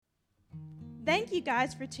Thank you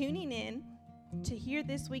guys for tuning in to hear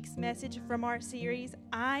this week's message from our series,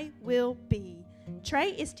 I Will Be.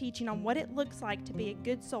 Trey is teaching on what it looks like to be a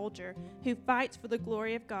good soldier who fights for the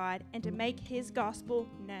glory of God and to make his gospel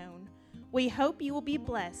known. We hope you will be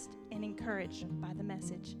blessed and encouraged by the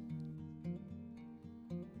message.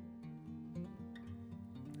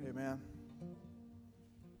 Amen.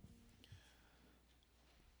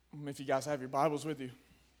 If you guys have your Bibles with you,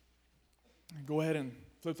 go ahead and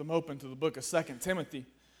flip them open to the book of 2 Timothy.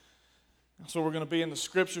 So we're going to be in the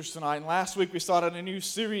scriptures tonight. And last week we started a new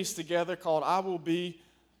series together called I Will Be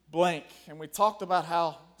Blank. And we talked about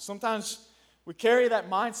how sometimes we carry that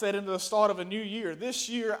mindset into the start of a new year. This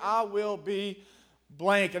year I will be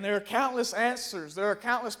blank. And there are countless answers. There are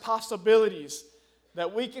countless possibilities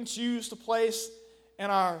that we can choose to place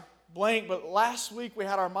in our blank. But last week we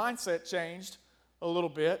had our mindset changed a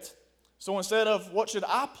little bit. So instead of what should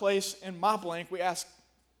I place in my blank, we asked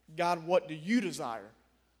God, what do you desire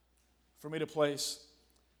for me to place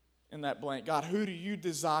in that blank? God, who do you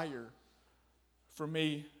desire for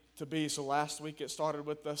me to be? So last week it started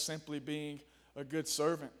with us simply being a good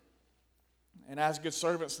servant. And as good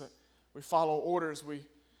servants, we follow orders, we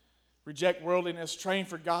reject worldliness, train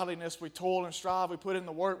for godliness, we toil and strive, we put in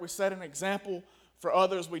the work, we set an example for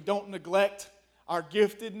others, we don't neglect our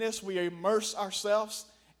giftedness, we immerse ourselves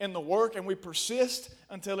in the work and we persist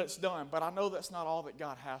until it's done. But I know that's not all that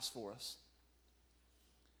God has for us.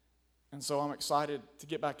 And so I'm excited to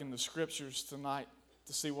get back in the scriptures tonight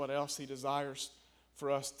to see what else he desires for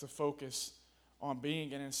us to focus on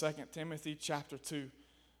being. And in 2 Timothy chapter 2,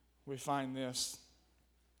 we find this.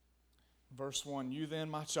 Verse 1, you then,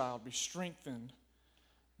 my child, be strengthened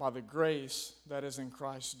by the grace that is in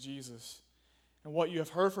Christ Jesus. And what you have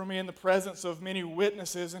heard from me in the presence of many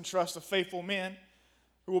witnesses, entrust to faithful men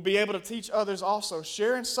who will be able to teach others also.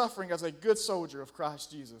 Share in suffering as a good soldier of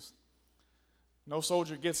Christ Jesus. No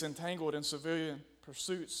soldier gets entangled in civilian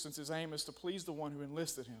pursuits, since his aim is to please the one who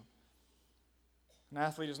enlisted him. An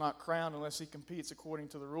athlete is not crowned unless he competes according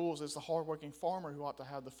to the rules. It's the hardworking farmer who ought to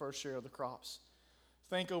have the first share of the crops.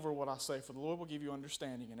 Think over what I say, for the Lord will give you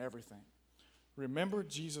understanding in everything. Remember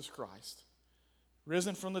Jesus Christ,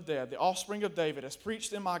 risen from the dead, the offspring of David, as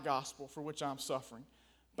preached in my gospel, for which I am suffering,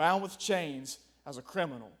 bound with chains as a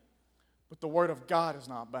criminal. But the word of God is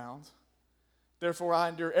not bound. Therefore I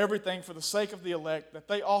endure everything for the sake of the elect, that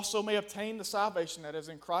they also may obtain the salvation that is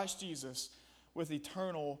in Christ Jesus with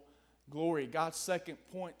eternal glory. God's second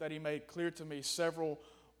point that he made clear to me several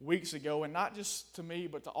weeks ago, and not just to me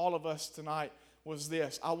but to all of us tonight, was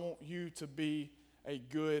this: I want you to be a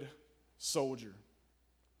good soldier.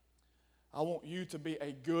 I want you to be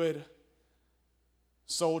a good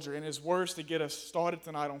soldier. And his words to get us started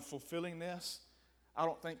tonight on fulfilling this, I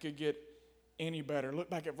don't think could get any better. Look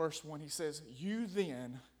back at verse 1. He says, you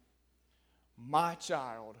then, my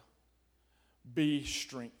child, be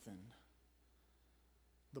strengthened.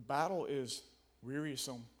 The battle is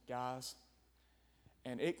wearisome, guys,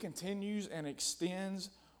 and it continues and extends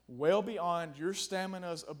well beyond your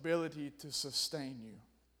stamina's ability to sustain you.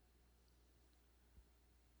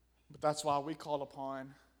 But that's why we call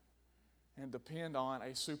upon and depend on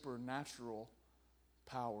a supernatural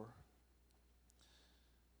power.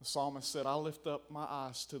 The psalmist said, I lift up my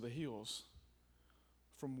eyes to the hills.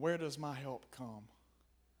 From where does my help come?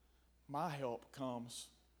 My help comes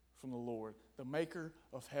from the Lord, the maker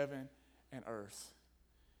of heaven and earth.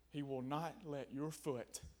 He will not let your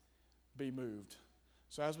foot be moved.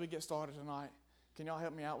 So as we get started tonight, can y'all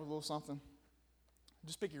help me out with a little something?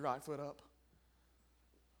 Just pick your right foot up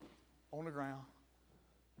on the ground,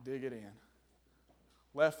 dig it in.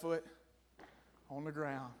 Left foot on the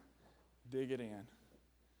ground, dig it in.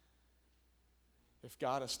 If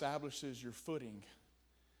God establishes your footing,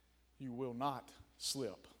 you will not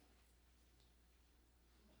slip.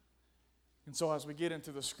 And so as we get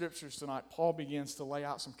into the scriptures tonight, Paul begins to lay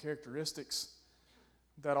out some characteristics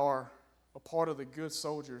that are a part of the good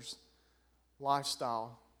soldier's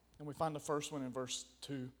lifestyle. And we find the first one in verse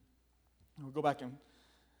 2. And we'll go back and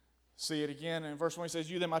see it again. In verse 1 he says,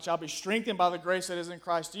 you then, my child, be strengthened by the grace that is in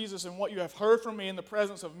Christ Jesus, and what you have heard from me in the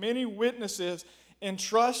presence of many witnesses,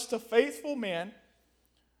 entrust to faithful men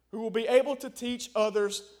who will be able to teach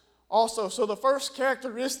others also. So the first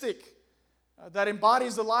characteristic that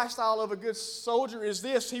embodies the lifestyle of a good soldier is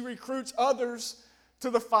this: he recruits others to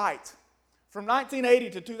the fight. From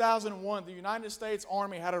 1980 to 2001, the United States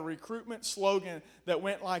Army had a recruitment slogan that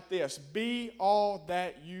went like this: be all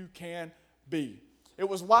that you can be. It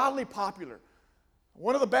was widely popular.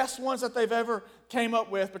 One of the best ones that they've ever came up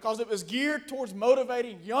with, because it was geared towards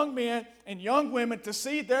motivating young men and young women to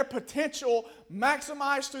see their potential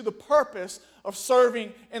maximized through the purpose of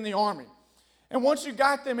serving in the Army. And once you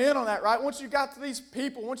got them in on that, right? Once you got to these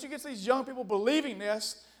people, once you get to these young people believing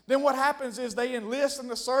this, then what happens is they enlist in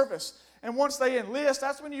the service. And once they enlist,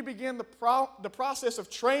 that's when you begin the process of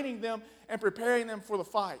training them and preparing them for the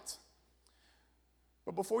fight.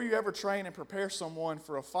 But before you ever train and prepare someone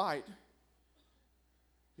for a fight,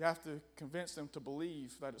 you have to convince them to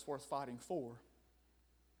believe that it's worth fighting for.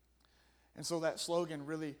 And so that slogan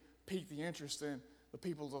really piqued the interest in the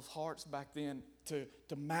people's hearts back then to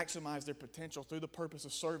maximize their potential through the purpose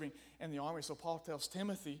of serving in the army. So Paul tells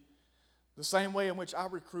Timothy, the same way in which I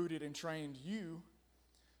recruited and trained you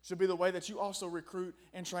should be the way that you also recruit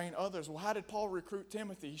and train others. Well, how did Paul recruit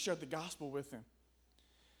Timothy? He shared the gospel with him.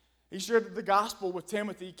 He shared the gospel with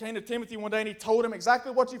Timothy. He came to Timothy one day and he told him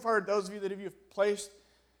exactly what you've heard, those of you that have placed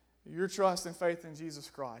your trust and faith in Jesus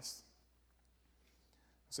Christ.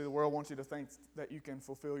 See, the world wants you to think that you can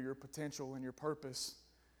fulfill your potential and your purpose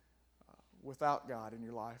without God in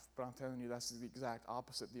your life. But I'm telling you, that's the exact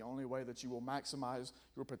opposite. The only way that you will maximize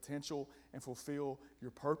your potential and fulfill your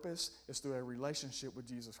purpose is through a relationship with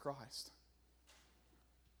Jesus Christ.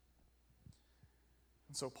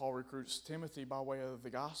 And so Paul recruits Timothy by way of the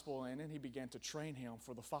gospel, and then he began to train him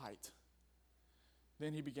for the fight.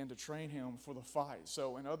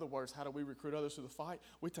 So in other words, how do we recruit others to the fight?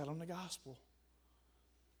 We tell them the gospel.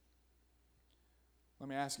 Let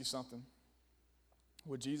me ask you something.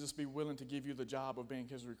 Would Jesus be willing to give you the job of being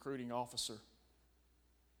his recruiting officer?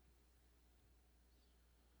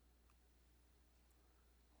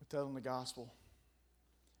 We tell them the gospel,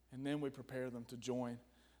 and then we prepare them to join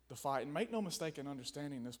the fight. And make no mistake in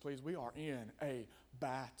understanding this, please. We are in a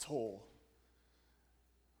battle.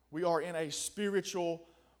 We are in a spiritual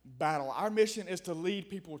battle. Our mission is to lead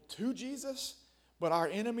people to Jesus, but our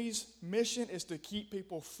enemy's mission is to keep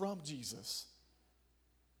people from Jesus.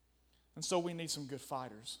 And so we need some good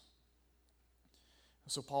fighters.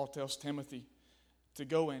 And so Paul tells Timothy to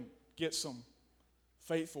go and get some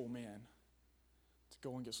faithful men.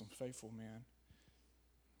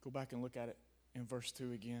 Go back and look at it in verse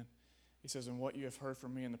 2 again. He says, "And what you have heard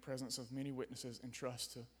from me in the presence of many witnesses,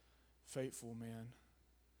 entrust to faithful men."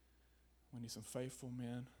 We need some faithful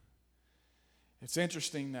men. It's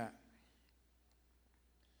interesting that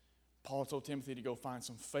Paul told Timothy to go find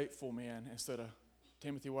some faithful men instead of,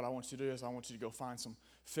 Timothy, what I want you to do is I want you to go find some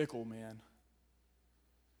fickle men.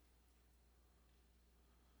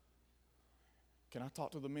 Can I talk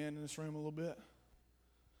to the men in this room a little bit?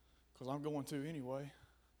 Because I'm going to anyway.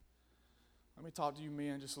 Let me talk to you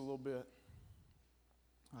men just a little bit.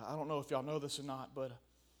 I don't know if y'all know this or not, but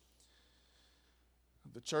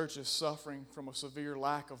the church is suffering from a severe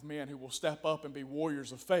lack of men who will step up and be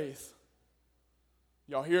warriors of faith.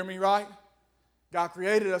 Y'all hear me right? God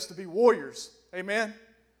created us to be warriors. Amen?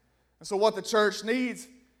 And so what the church needs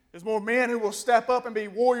is more men who will step up and be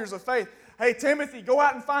warriors of faith. Hey, Timothy, go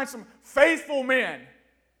out and find some faithful men.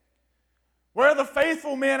 Where are the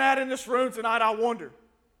faithful men at in this room tonight, I wonder?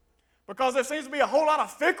 Because there seems to be a whole lot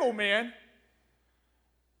of fickle men.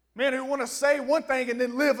 Men who want to say one thing and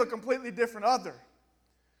then live a completely different other.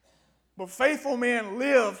 But faithful men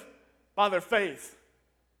live by their faith.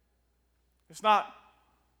 It's not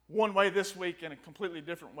one way this week and a completely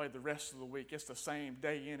different way the rest of the week. It's the same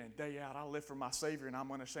day in and day out. I live for my Savior and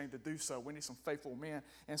I'm unashamed to do so. We need some faithful men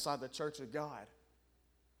inside the church of God.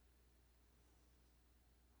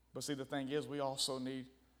 But see, the thing is, we also need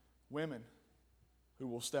women who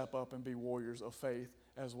will step up and be warriors of faith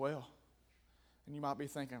as well. And you might be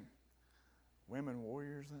thinking, women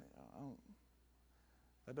warriors?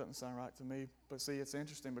 That doesn't sound right to me. But see, it's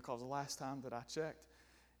interesting because the last time that I checked,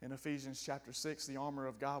 in Ephesians chapter 6, the armor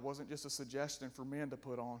of God wasn't just a suggestion for men to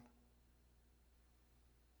put on.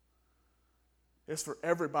 It's for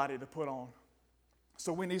everybody to put on.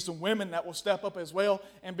 So we need some women that will step up as well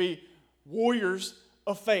and be warriors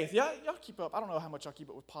of faith. Y'all keep up. I don't know how much y'all keep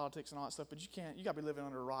up with politics and all that stuff, but you got to be living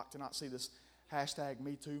under a rock to not see this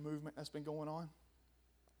 #MeToo movement that's been going on.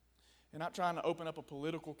 And not trying to open up a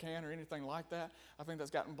political can or anything like that. I think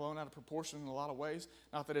that's gotten blown out of proportion in a lot of ways.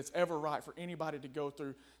 Not that it's ever right for anybody to go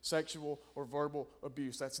through sexual or verbal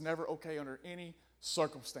abuse. That's never okay under any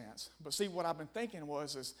circumstance. But see, what I've been thinking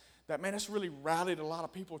is that, man, it's really rallied a lot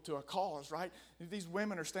of people to a cause, right? These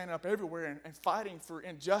women are standing up everywhere and fighting for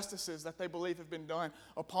injustices that they believe have been done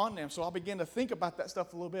upon them. So I began to think about that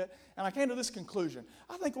stuff a little bit, and I came to this conclusion.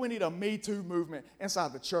 I think we need a Me Too movement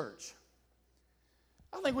inside the church.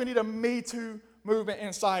 I think we need a Me Too movement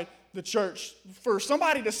inside the church for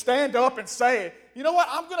somebody to stand up and say, you know what,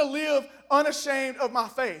 I'm going to live unashamed of my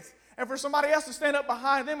faith. And for somebody else to stand up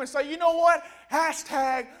behind them and say, you know what,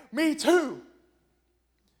 #Me Too.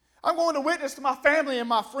 I'm going to witness to my family and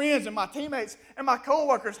my friends and my teammates and my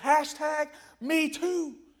coworkers. Hashtag me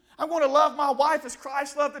too. I'm going to love my wife as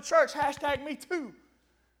Christ loved the church. Hashtag me too.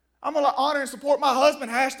 I'm going to honor and support my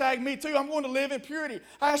husband. Hashtag me too. I'm going to live in purity.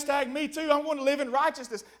 Hashtag me too. I'm going to live in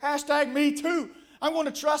righteousness. Hashtag me too. I'm going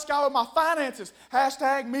to trust God with my finances.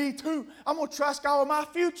 Hashtag me too. I'm going to trust God with my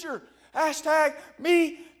future. Hashtag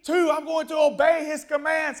me too. I'm going to obey His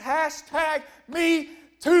commands. Hashtag me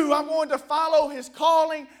too. I'm going to follow His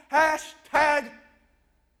calling. Hashtag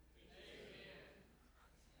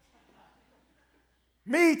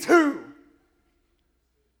me too.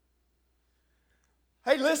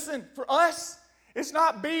 Hey, listen, for us, it's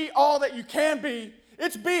not be all that you can be.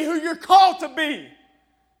 It's be who you're called to be.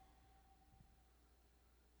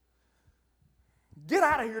 Get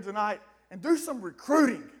out of here tonight and do some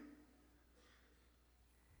recruiting.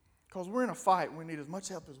 Because we're in a fight and we need as much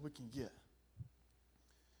help as we can get.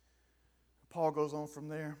 Paul goes on from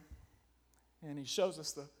there, and he shows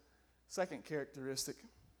us the second characteristic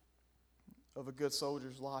of a good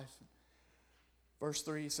soldier's life. Verse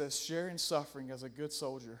 3, he says, share in suffering as a good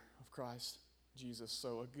soldier of Christ Jesus.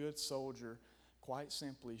 So a good soldier, quite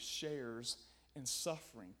simply, shares in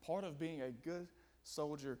suffering. Part of being a good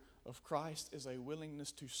soldier of Christ is a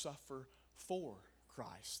willingness to suffer for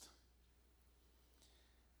Christ.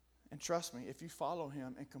 And trust me, if you follow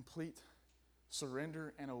Him in complete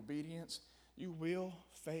surrender and obedience, you will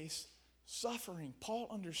face suffering. Paul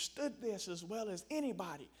understood this as well as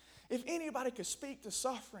anybody. If anybody could speak to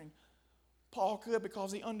suffering, Paul could,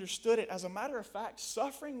 because he understood it. As a matter of fact,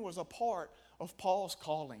 suffering was a part of Paul's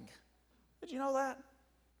calling. Did you know that?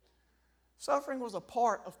 Suffering was a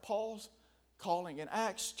part of Paul's calling. In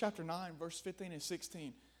Acts chapter 9, verse 15 and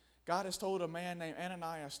 16, God has told a man named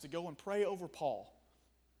Ananias to go and pray over Paul.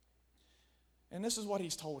 And this is what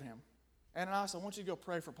he's told him. Ananias, I want you to go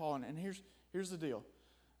pray for Paul. And here's the deal.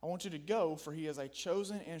 I want you to go, for he is a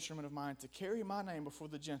chosen instrument of mine to carry my name before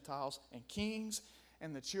the Gentiles and kings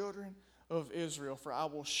and the children of Israel, for I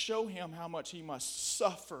will show him how much he must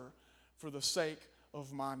suffer for the sake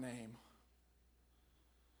of my name.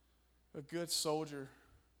 A good soldier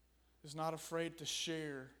is not afraid to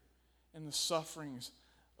share in the sufferings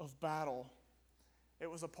of battle. It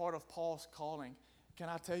was a part of Paul's calling. Can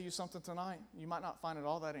I tell you something tonight? You might not find it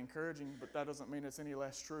all that encouraging, but that doesn't mean it's any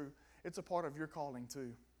less true. It's a part of your calling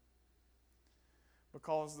too.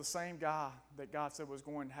 Because the same guy that God said was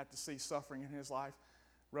going to have to see suffering in his life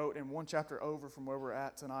wrote in one chapter over from where we're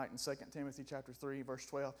at tonight in 2 Timothy chapter 3, verse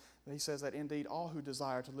 12, that he says that indeed all who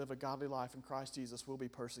desire to live a godly life in Christ Jesus will be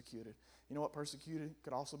persecuted. You know what persecuted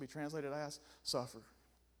could also be translated as? Suffer.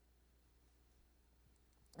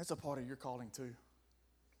 It's a part of your calling too.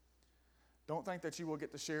 Don't think that you will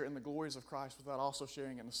get to share in the glories of Christ without also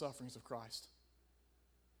sharing in the sufferings of Christ.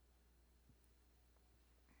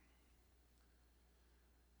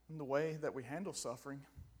 And the way that we handle suffering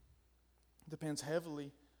depends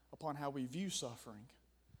heavily upon how we view suffering.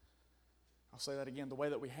 I'll say that again. The way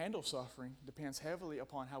that we handle suffering depends heavily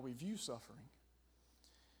upon how we view suffering.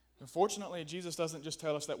 Unfortunately, Jesus doesn't just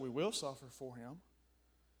tell us that we will suffer for Him.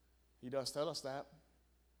 He does tell us that,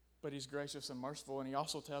 but He's gracious and merciful, and He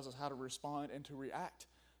also tells us how to respond and to react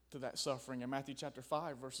to that suffering. In Matthew chapter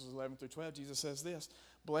 5, verses 11 through 12, Jesus says this,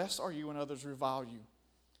 "Blessed are you when others revile you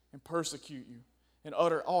and persecute you and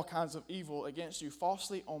utter all kinds of evil against you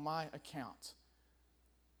falsely on my account.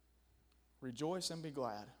 Rejoice and be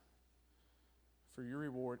glad, for your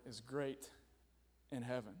reward is great in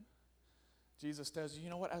heaven." Jesus tells you, you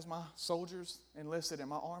know what, as my soldiers enlisted in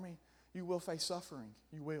my army, you will face suffering.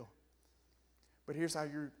 You will. But here's how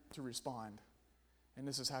you're to respond, and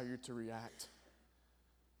this is how you're to react.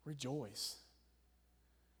 Rejoice.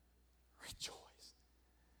 Rejoice.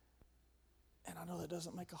 And I know that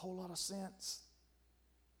doesn't make a whole lot of sense.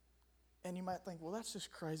 And you might think, well, that's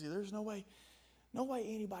just crazy. There's no way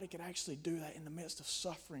anybody could actually do that in the midst of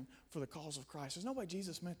suffering for the cause of Christ. There's no way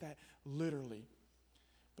Jesus meant that literally.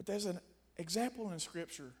 But there's an example in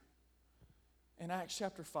Scripture in Acts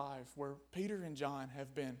chapter 5 where Peter and John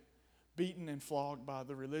have been beaten and flogged by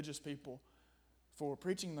the religious people for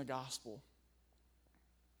preaching the gospel.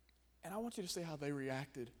 And I want you to see how they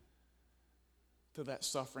reacted to that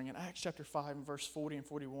suffering. In Acts chapter 5 and verse 40 and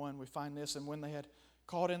 41, we find this, "And when they had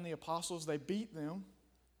called in the apostles, they beat them."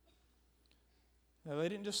 Now, they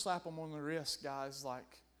didn't just slap them on the wrist, guys,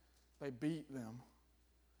 like they beat them.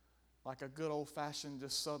 Like a good old-fashioned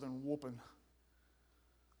just southern whooping.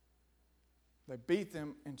 They beat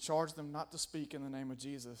them and charged them not to speak in the name of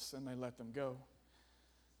Jesus, and they let them go.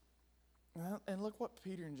 And look what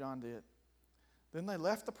Peter and John did. Then they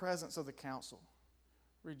left the presence of the council,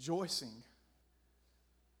 rejoicing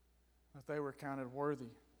that they were counted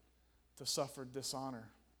worthy to suffer dishonor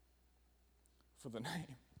for the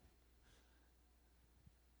name.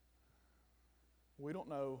 We don't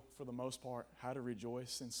know, for the most part, how to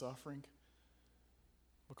rejoice in suffering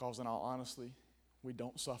because, in all honesty, we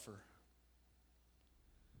don't suffer.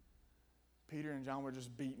 Peter and John were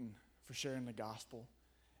just beaten for sharing the gospel.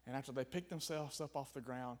 And after they picked themselves up off the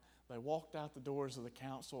ground, they walked out the doors of the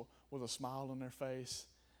council with a smile on their face,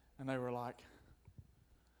 and they were like,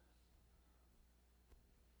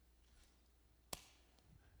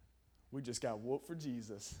 we just got whooped for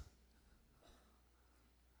Jesus.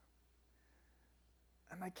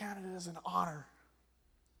 And they counted it as an honor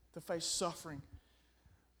to face suffering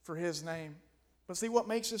for his name. But see, what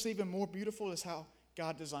makes this even more beautiful is how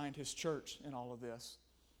God designed his church in all of this.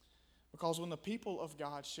 Because when the people of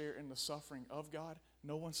God share in the suffering of God,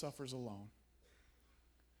 no one suffers alone.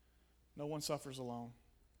 No one suffers alone.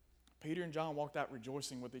 Peter and John walked out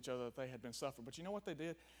rejoicing with each other that they had been suffering. But you know what they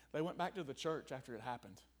did? They went back to the church after it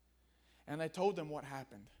happened. And they told them what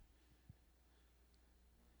happened.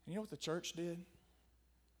 And you know what the church did?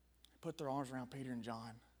 They put their arms around Peter and John.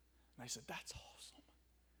 And they said, that's awesome.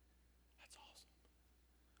 That's awesome.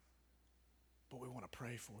 But we want to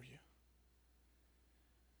pray for you.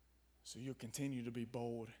 So you'll continue to be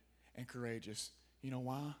bold and courageous. You know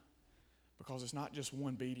why? Because it's not just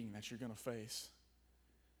one beating that you're going to face.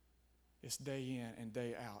 It's day in and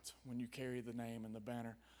day out when you carry the name and the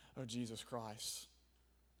banner of Jesus Christ.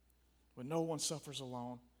 But no one suffers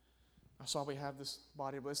alone. I saw we have this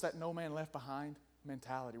body, but it's that no man left behind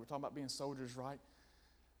mentality. We're talking about being soldiers, right?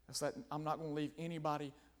 It's that I'm not going to leave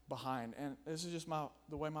anybody behind. And this is just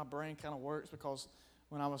the way my brain kind of works, because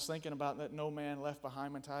when I was thinking about that no man left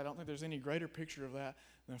behind mentality, I don't think there's any greater picture of that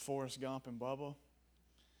than Forrest Gump and Bubba.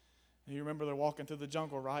 And you remember they're walking through the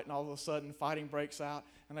jungle, right? And all of a sudden fighting breaks out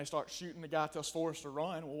and they start shooting. The guy tells Forrest to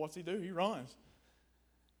run. Well, what's he do? He runs.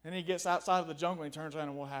 And he gets outside of the jungle and he turns around,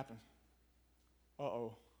 and what happens?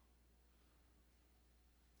 Uh-oh.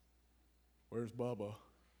 Where's Bubba?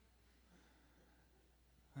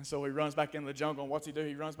 And so he runs back into the jungle, and what's he do?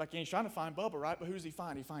 He runs back in. He's trying to find Bubba, right? But who's he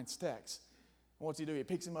find? He finds Tex. And what's he do? He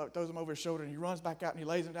picks him up, throws him over his shoulder, and he runs back out, and he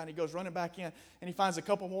lays him down. He goes running back in, and he finds a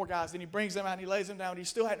couple more guys. Then he brings them out, and he lays them down. And he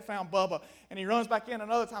still hadn't found Bubba. And he runs back in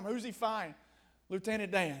another time. Who's he find?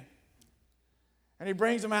 Lieutenant Dan. And he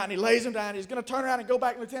brings him out, and he lays him down. He's going to turn around and go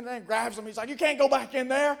back, and Lieutenant Dan grabs him. He's like, you can't go back in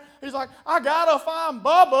there. He's like, I got to find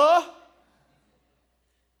Bubba.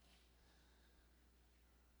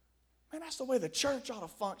 Man, that's the way the church ought to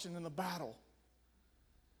function in the battle.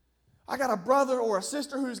 I got a brother or a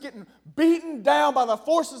sister who's getting beaten down by the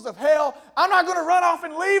forces of hell. I'm not going to run off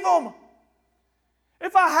and leave them.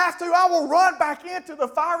 If I have to, I will run back into the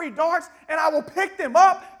fiery darts, and I will pick them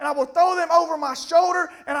up, and I will throw them over my shoulder,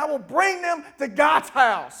 and I will bring them to God's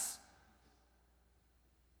house.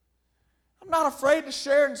 I'm not afraid to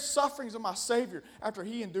share in the sufferings of my Savior after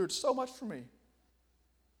He endured so much for me.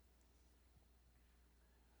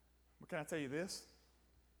 But can I tell you this?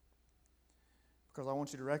 Because I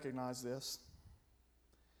want you to recognize this.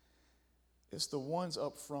 It's the ones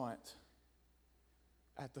up front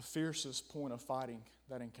at the fiercest point of fighting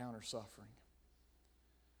that encounter suffering.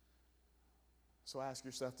 So ask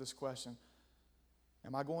yourself this question.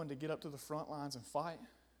 Am I going to get up to the front lines and fight?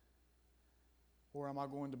 Or am I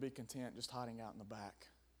going to be content just hiding out in the back?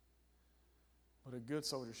 But a good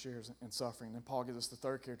soldier shares in suffering. Then Paul gives us the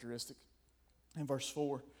third characteristic in verse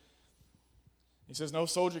 4. He says, no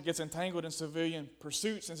soldier gets entangled in civilian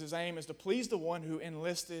pursuit, since his aim is to please the one who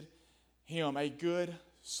enlisted him. A good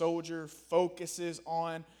soldier focuses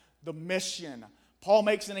on the mission. Paul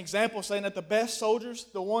makes an example saying that the best soldiers,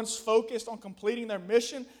 the ones focused on completing their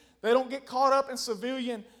mission, they don't get caught up in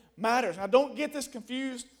civilian matters. Now, don't get this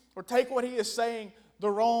confused or take what he is saying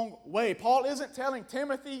the wrong way. Paul isn't telling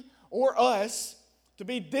Timothy or us to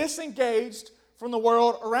be disengaged from the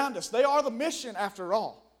world around us. They are the mission after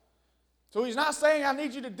all. So he's not saying I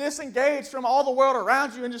need you to disengage from all the world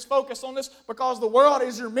around you and just focus on this, because the world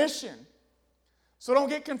is your mission. So don't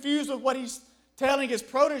get confused with what he's telling his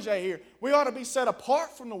protege here. We ought to be set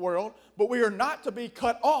apart from the world, but we are not to be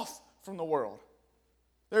cut off from the world.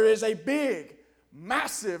 There is a big,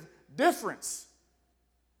 massive difference.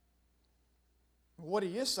 What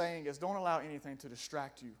he is saying is, don't allow anything to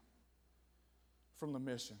distract you from the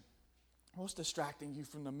mission. What's distracting you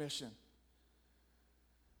from the mission?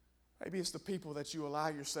 Maybe it's the people that you allow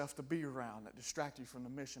yourself to be around that distract you from the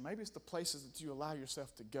mission. Maybe it's the places that you allow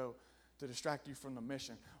yourself to go to distract you from the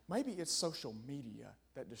mission. Maybe it's social media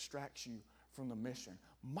that distracts you from the mission.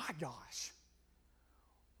 My gosh,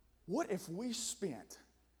 what if we spent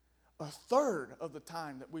a third of the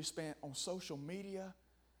time that we spent on social media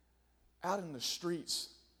out in the streets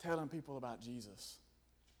telling people about Jesus.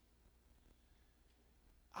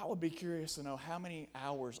 I would be curious to know how many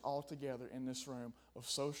hours altogether in this room of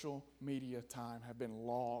social media time have been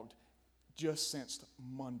logged just since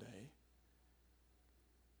Monday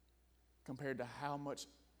compared to how much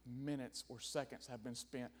minutes or seconds have been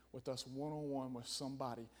spent with us one-on-one with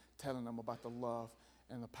somebody telling them about the love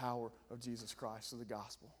and the power of Jesus Christ, of the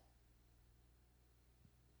gospel.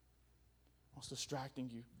 What's distracting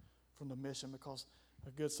you from the mission? Because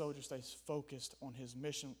a good soldier stays focused on his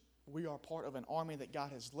mission. We are part of an army that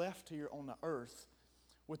God has left here on the earth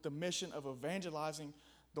with the mission of evangelizing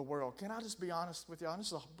the world. Can I just be honest with y'all? This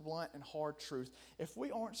is a blunt and hard truth. If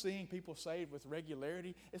we aren't seeing people saved with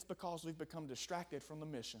regularity, it's because we've become distracted from the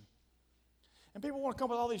mission. And people want to come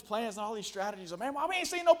up with all these plans and all these strategies. Man, why we ain't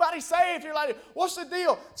seen nobody saved? You're like, what's the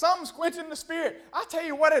deal? Something's quenching the spirit. I tell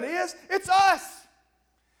you what it is. It's us.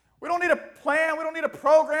 We don't need a plan. We don't need a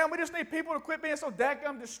program. We just need people to quit being so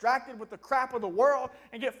dadgum distracted with the crap of the world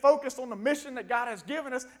and get focused on the mission that God has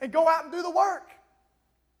given us and go out and do the work.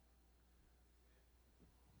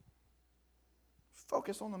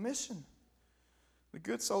 Focus on the mission. The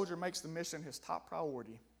good soldier makes the mission his top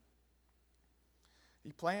priority.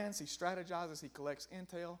 He plans, he strategizes, he collects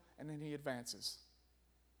intel, and then he advances.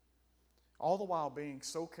 All the while being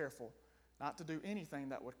so careful not to do anything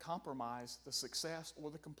that would compromise the success or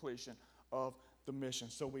the completion of the mission.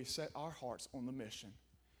 So we set our hearts on the mission.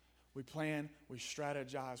 We plan, we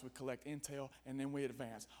strategize, we collect intel, and then we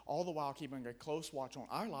advance. All the while keeping a close watch on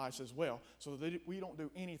our lives as well, so that we don't do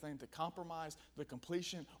anything to compromise the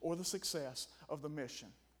completion or the success of the mission.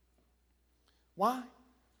 Why?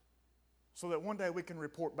 So that one day we can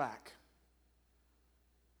report back.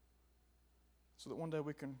 So that one day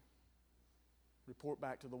we can report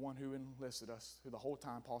back to the one who enlisted us, who the whole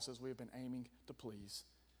time Paul says we have been aiming to please.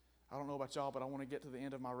 I don't know about y'all, but I want to get to the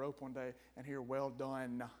end of my rope one day and hear, well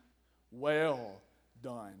done. Well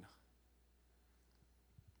done.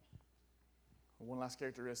 One last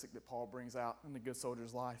characteristic that Paul brings out in the good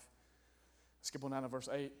soldier's life. Skip on down to verse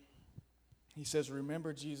 8. He says,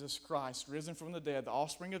 remember Jesus Christ, risen from the dead, the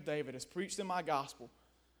offspring of David, has preached in my gospel,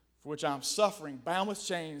 for which I am suffering, bound with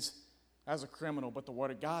chains as a criminal, but the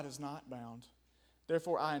word of God is not bound.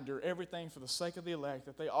 Therefore I endure everything for the sake of the elect,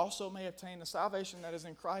 that they also may obtain the salvation that is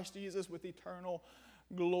in Christ Jesus with eternal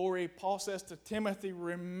glory. Paul says to Timothy,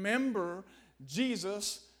 remember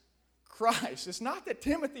Jesus Christ. It's not that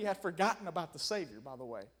Timothy had forgotten about the Savior, by the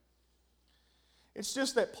way. It's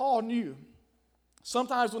just that Paul knew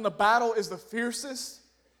sometimes when the battle is the fiercest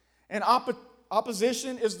and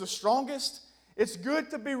opposition is the strongest, it's good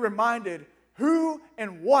to be reminded who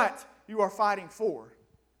and what you are fighting for.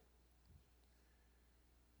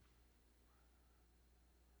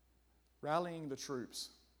 Rallying the troops.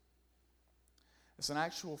 It's an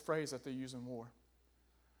actual phrase that they use in war.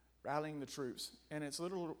 Rallying the troops. And its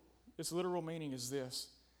literal meaning is this.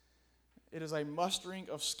 It is a mustering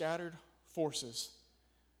of scattered forces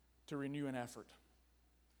to renew an effort.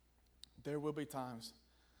 There will be times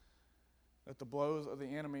that the blows of the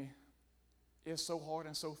enemy is so hard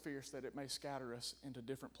and so fierce that it may scatter us into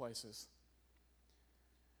different places.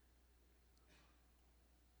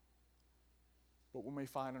 But when we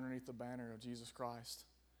fight underneath the banner of Jesus Christ,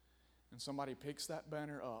 and somebody picks that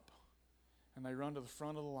banner up, and they run to the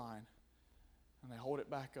front of the line, and they hold it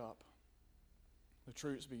back up, the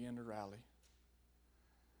troops begin to rally.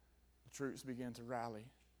 The troops begin to rally.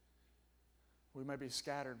 We may be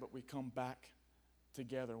scattered, but we come back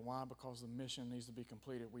together. Why? Because the mission needs to be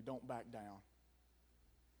completed. We don't back down.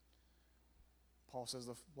 Paul says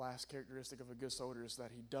the last characteristic of a good soldier is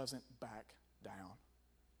that he doesn't back down.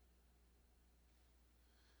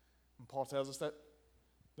 And Paul tells us that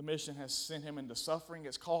the mission has sent him into suffering.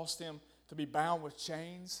 It's caused him to be bound with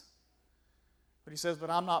chains. But he says, but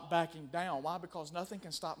I'm not backing down. Why? Because nothing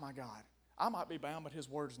can stop my God. I might be bound, but his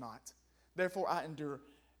word's not. Therefore, I endure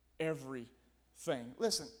everything.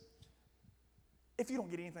 Listen, if you don't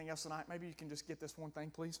get anything else tonight, maybe you can just get this one thing,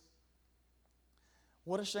 please.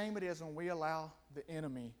 What a shame it is when we allow the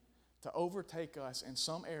enemy to overtake us in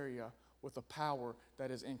some area with a power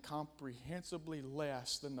that is incomprehensibly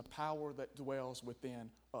less than the power that dwells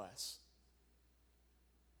within us.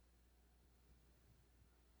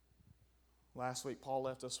 Last week, Paul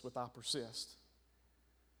left us with I persist.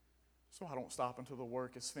 So I don't stop until the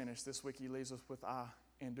work is finished. This week, he leaves us with I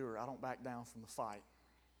endure. I don't back down from the fight.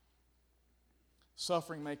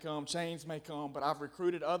 Suffering may come, chains may come, but I've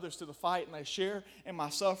recruited others to the fight, and they share in my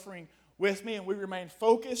suffering with me, and we remain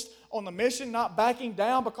focused on the mission, not backing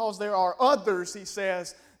down, because there are others, he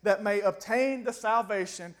says, that may obtain the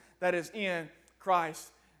salvation that is in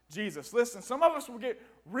Christ Jesus. Listen, some of us will get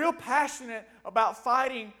real passionate about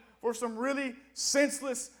fighting for some really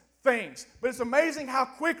senseless things. But it's amazing how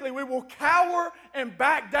quickly we will cower and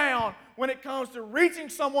back down when it comes to reaching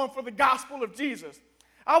someone for the gospel of Jesus.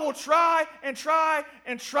 I will try and try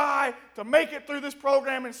and try to make it through this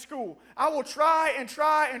program in school. I will try and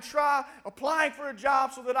try and try applying for a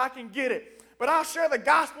job so that I can get it. But I'll share the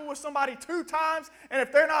gospel with somebody 2 times, and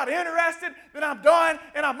if they're not interested, then I'm done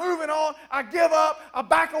and I'm moving on. I give up. I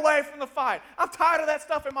back away from the fight. I'm tired of that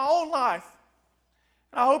stuff in my own life.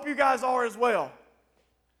 And I hope you guys are as well.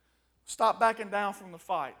 Stop backing down from the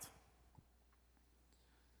fight.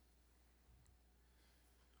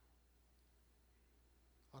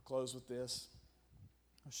 I'll close with this.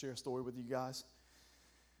 I'll share a story with you guys.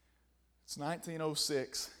 It's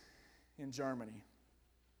 1906 in Germany.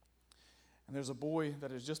 And there's a boy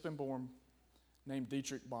that has just been born named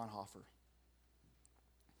Dietrich Bonhoeffer.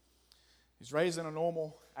 He's raised in a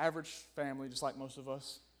normal, average family, just like most of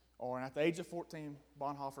us are. And at the age of 14,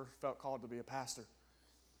 Bonhoeffer felt called to be a pastor.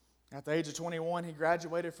 At the age of 21, he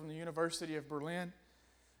graduated from the University of Berlin. And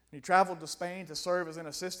he traveled to Spain to serve as an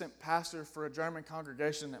assistant pastor for a German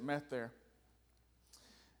congregation that met there.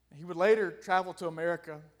 He would later travel to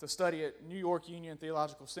America to study at New York Union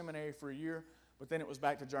Theological Seminary for a year, but then it was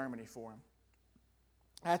back to Germany for him.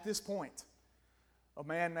 At this point, a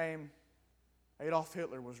man named Adolf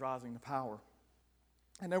Hitler was rising to power.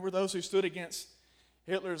 And there were those who stood against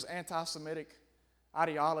Hitler's anti-Semitic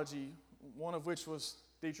ideology, one of which was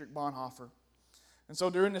Dietrich Bonhoeffer. And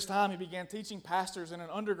so during this time, he began teaching pastors in an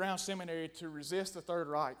underground seminary to resist the Third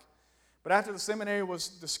Reich. But after the seminary was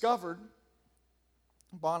discovered,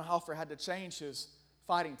 Bonhoeffer had to change his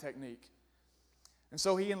fighting technique. And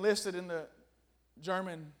so he enlisted in the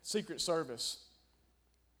German Secret Service.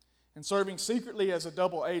 And serving secretly as a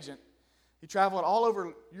double agent, he traveled all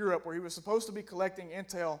over Europe where he was supposed to be collecting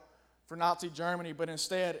intel for Nazi Germany, but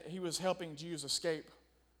instead he was helping Jews escape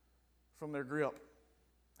from their grip.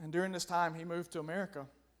 And during this time, he moved to America,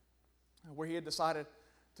 where he had decided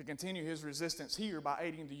to continue his resistance here by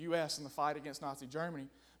aiding the U.S. in the fight against Nazi Germany.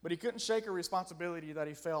 But he couldn't shake a responsibility that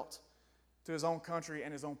he felt to his own country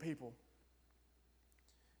and his own people.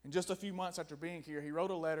 And just a few months after being here, he wrote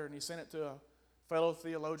a letter and he sent it to a fellow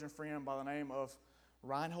theologian friend by the name of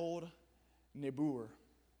Reinhold Niebuhr.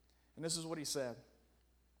 And this is what he said: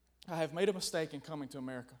 "I have made a mistake in coming to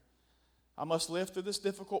America. I must live through this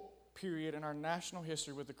difficult period in our national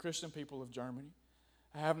history with the Christian people of Germany.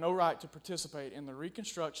 I have no right to participate in the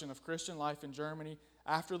reconstruction of Christian life in Germany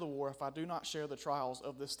after the war if I do not share the trials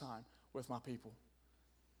of this time with my people."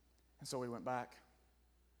 And so he went back.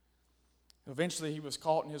 Eventually, he was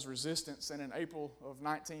caught in his resistance, and in April of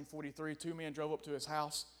 1943, 2 men drove up to his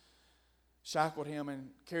house, shackled him,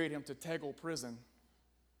 and carried him to Tegel prison.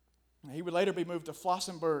 He would later be moved to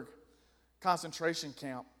Flossenburg concentration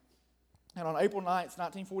camp. And on April 9th,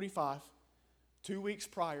 1945, 2 weeks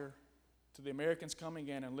prior to the Americans coming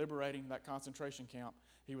in and liberating that concentration camp,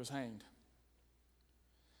 he was hanged.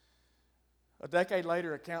 A decade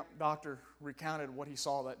later, a camp doctor recounted what he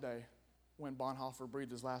saw that day when Bonhoeffer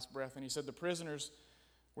breathed his last breath. And he said the prisoners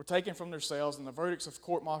were taken from their cells and the verdicts of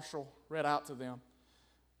court-martial read out to them.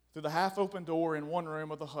 Through the half-open door in one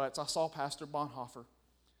room of the huts, I saw Pastor Bonhoeffer,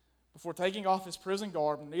 before taking off his prison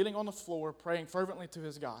garb, kneeling on the floor, praying fervently to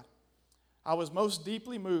his God. I was most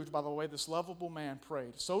deeply moved by the way this lovable man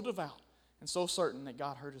prayed, so devout and so certain that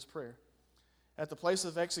God heard his prayer. At the place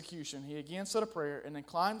of execution, he again said a prayer and then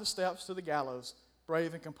climbed the steps to the gallows,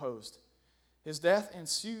 brave and composed. His death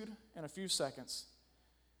ensued in a few seconds.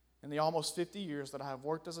 In the almost 50 years that I have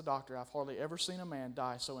worked as a doctor, I've hardly ever seen a man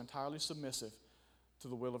die so entirely submissive to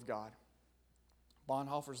the will of God.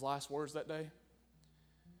 Bonhoeffer's last words that day: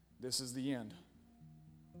 "This is the end.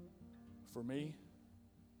 For me,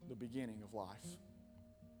 the beginning of life."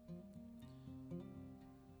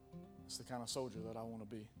 It's the kind of soldier that I want to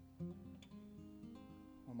be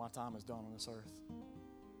when my time is done on this earth.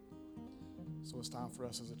 So it's time for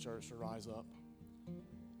us as a church to rise up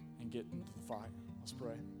and get into the fight. Let's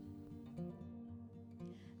pray.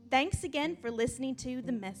 Thanks again for listening to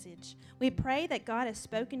the message. We pray that God has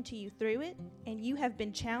spoken to you through it, and you have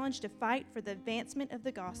been challenged to fight for the advancement of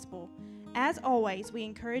the gospel. As always, we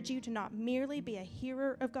encourage you to not merely be a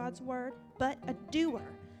hearer of God's word, but a doer.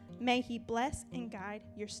 May He bless and guide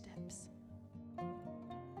your steps.